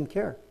just doesn't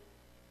care?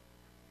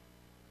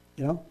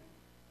 You know?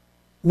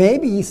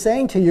 Maybe he's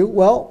saying to you,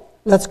 well,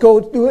 let's go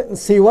do it and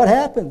see what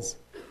happens.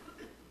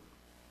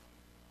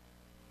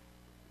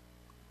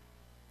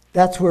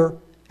 That's where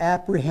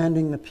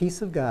apprehending the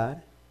peace of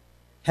God,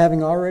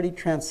 having already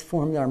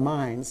transformed our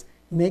minds,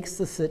 makes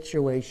the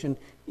situation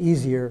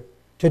easier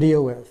to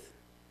deal with.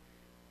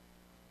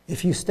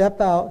 If you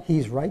step out,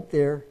 he's right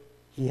there.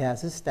 He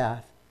has his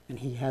staff and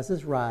he has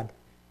his rod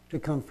to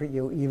comfort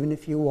you, even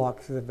if you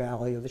walk through the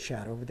valley of the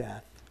shadow of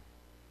death.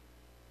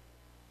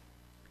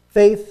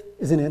 Faith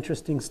is an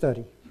interesting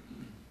study.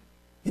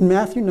 In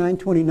Matthew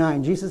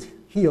 9:29, Jesus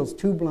heals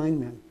two blind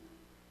men.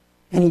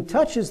 And he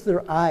touches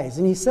their eyes,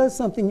 and he says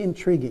something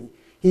intriguing.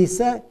 He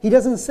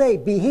doesn't say,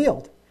 be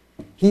healed.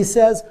 He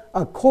says,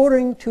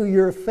 according to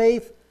your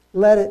faith,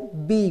 let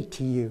it be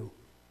to you.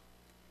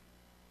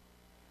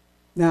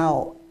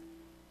 Now,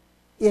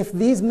 if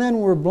these men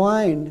were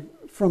blind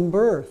from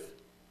birth,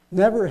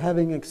 never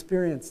having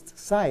experienced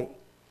sight,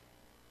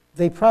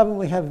 they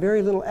probably have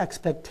very little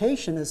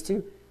expectation as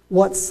to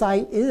what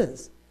sight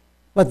is.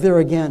 But there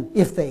again,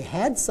 if they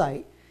had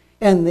sight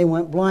and they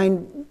went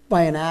blind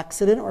by an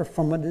accident or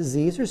from a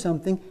disease or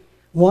something,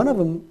 one of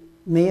them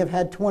may have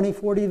had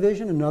 20/40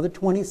 vision, another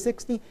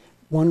 20/60.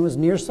 One was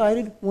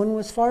nearsighted, one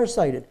was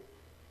farsighted.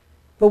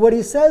 But what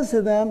he says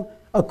to them,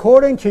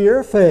 according to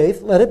your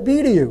faith, let it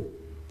be to you.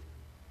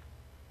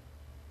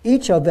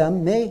 Each of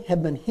them may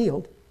have been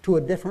healed to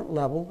a different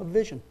level of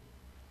vision.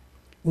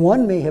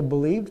 One may have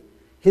believed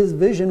his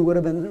vision would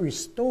have been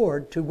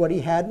restored to what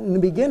he had in the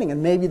beginning,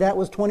 and maybe that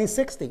was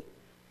 20/60.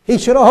 He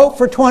should have hoped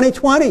for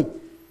 20/20.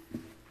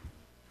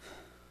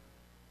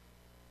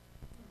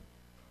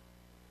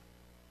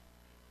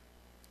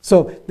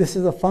 So this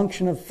is a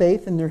function of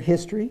faith in their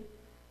history.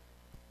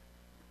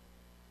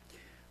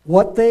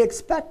 What they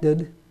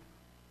expected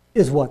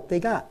is what they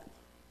got.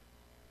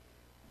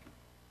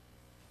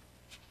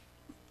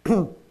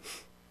 It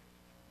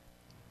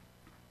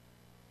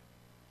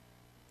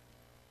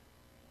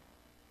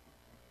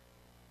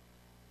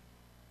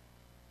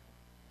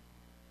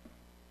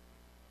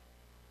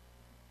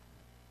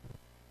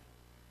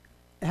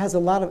has a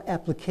lot of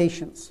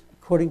applications.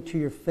 According to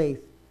your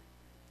faith,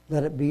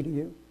 let it be to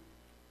you.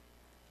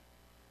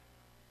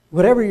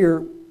 Whatever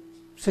your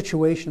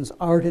situations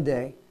are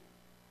today,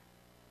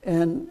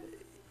 and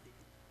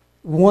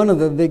one of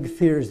the big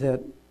fears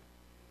that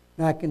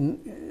back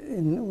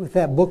with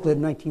that booklet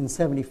in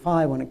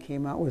 1975 when it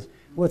came out was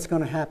what's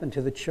going to happen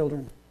to the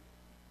children.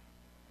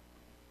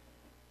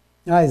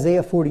 Now,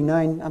 Isaiah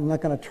 49, I'm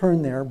not going to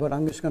turn there, but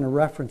I'm just going to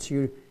reference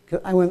you.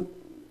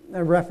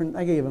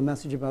 I gave a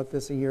message about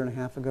this a year and a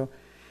half ago.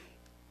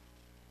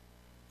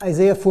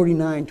 Isaiah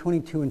 49,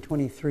 22 and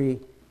 23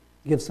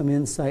 gives some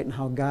insight on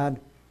how God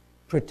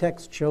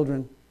protects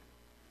children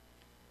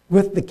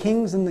with the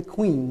kings and the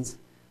queens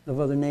of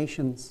other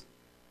nations.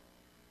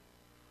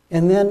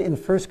 And then in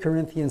 1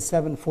 Corinthians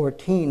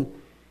 7:14,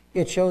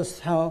 it shows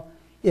how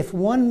if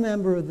one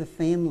member of the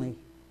family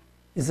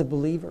is a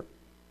believer,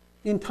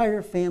 the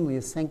entire family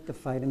is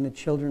sanctified and the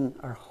children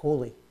are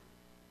holy.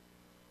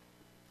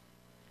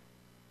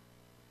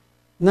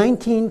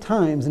 19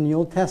 times in the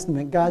Old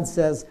Testament, God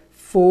says,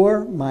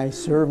 for my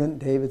servant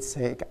David's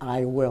sake,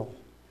 I will.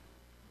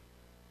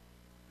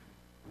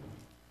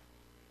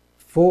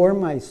 For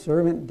my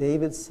servant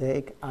David's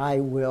sake, I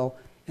will.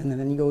 And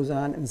then he goes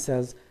on and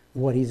says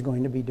what he's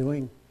going to be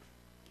doing.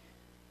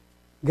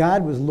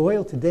 God was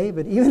loyal to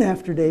David even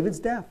after David's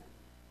death.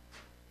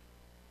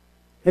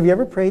 Have you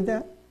ever prayed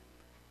that?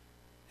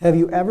 Have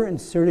you ever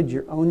inserted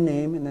your own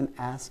name and then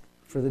asked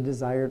for the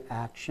desired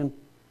action?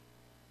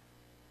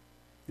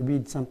 It would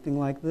read something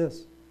like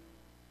this.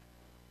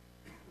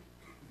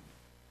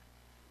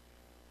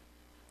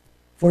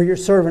 For your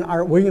servant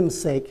Art Williams'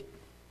 sake,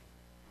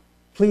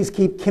 please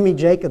keep Kimmy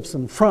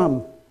Jacobson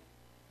from,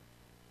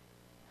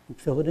 and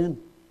fill it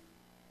in.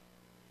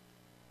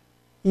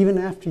 Even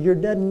after you're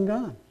dead and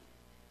gone.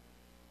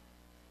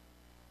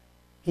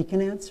 He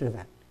can answer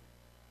that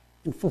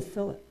and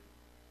fulfill it.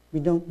 We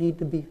don't need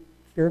to be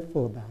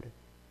fearful about it.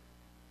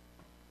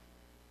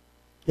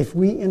 If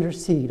we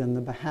intercede on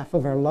the behalf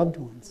of our loved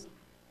ones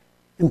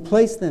and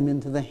place them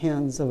into the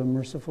hands of a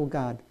merciful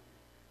God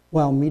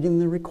while meeting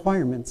the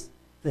requirements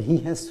that He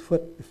has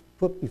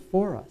put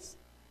before us,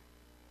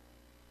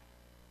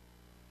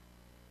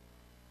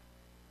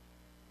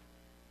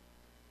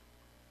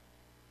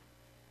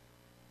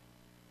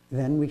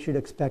 then we should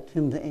expect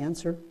Him to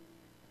answer.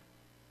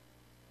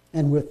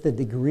 And with the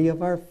degree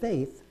of our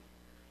faith,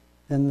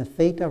 then the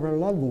fate of our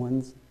loved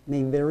ones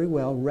may very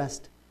well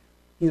rest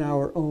in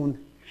our own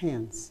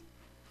hands.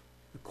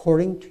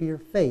 According to your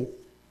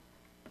faith,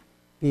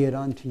 be it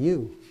unto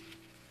you.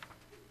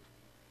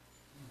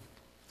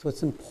 So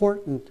it's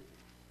important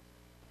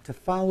to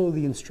follow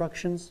the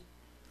instructions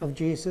of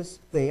Jesus.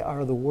 They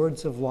are the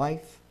words of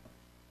life.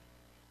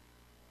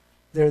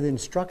 They're the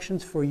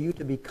instructions for you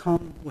to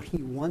become what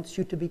He wants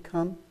you to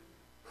become,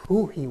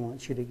 who He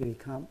wants you to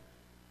become,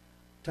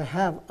 to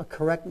have a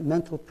correct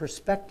mental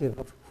perspective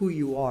of who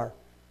you are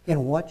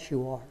and what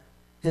you are.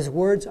 His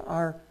words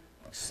are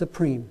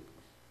supreme.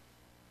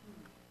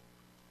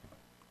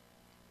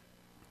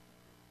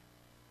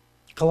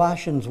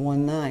 Colossians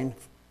 1:9,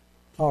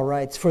 Paul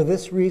writes, for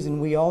this reason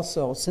we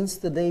also, since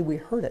the day we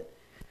heard it,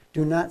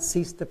 do not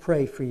cease to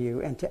pray for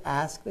you and to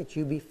ask that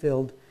you be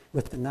filled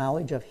with the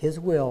knowledge of His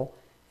will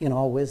in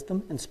all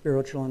wisdom and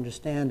spiritual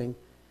understanding.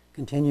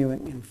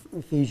 Continuing in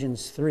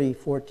Ephesians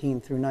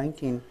 3:14 through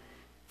 19.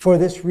 For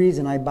this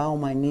reason I bow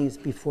my knees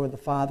before the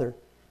Father,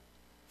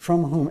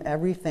 from whom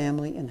every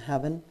family in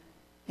heaven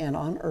and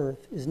on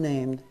earth is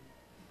named,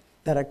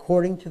 that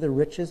according to the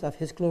riches of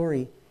His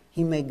glory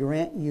He may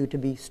grant you to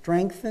be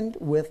strengthened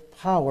with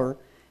power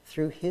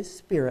through His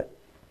Spirit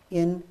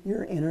in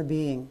your inner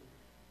being,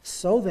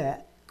 so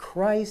that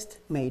Christ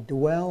may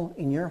dwell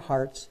in your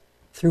hearts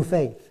through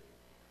faith,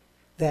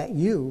 that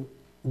you,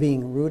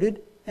 being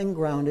rooted and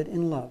grounded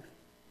in love,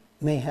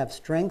 may have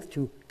strength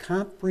to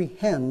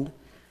comprehend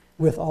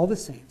with all the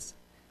saints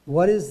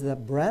what is the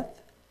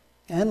breadth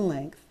and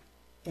length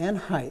and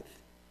height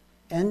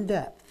and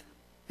depth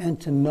and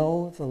to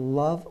know the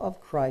love of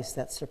Christ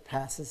that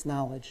surpasses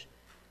knowledge,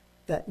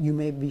 that you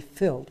may be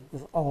filled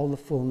with all the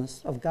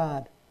fullness of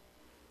God.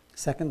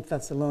 2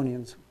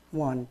 Thessalonians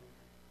 1,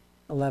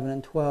 11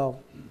 and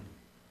 12.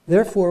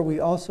 Therefore we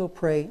also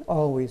pray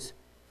always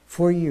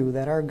for you,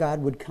 that our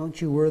God would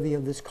count you worthy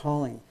of this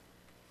calling,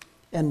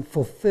 and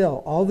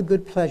fulfill all the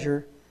good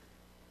pleasure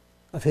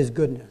of his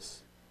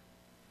goodness,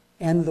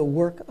 and the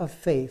work of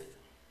faith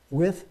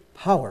with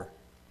power,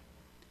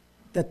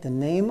 that the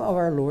name of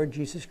our Lord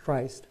Jesus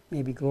Christ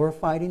may be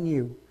glorified in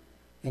you,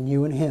 and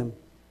you in him,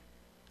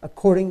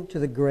 according to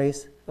the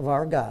grace of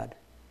our God,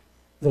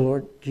 the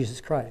Lord Jesus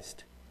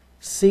Christ.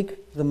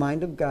 Seek the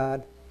mind of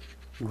God,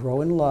 grow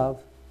in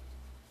love,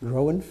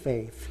 grow in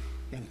faith,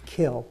 and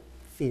kill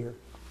fear.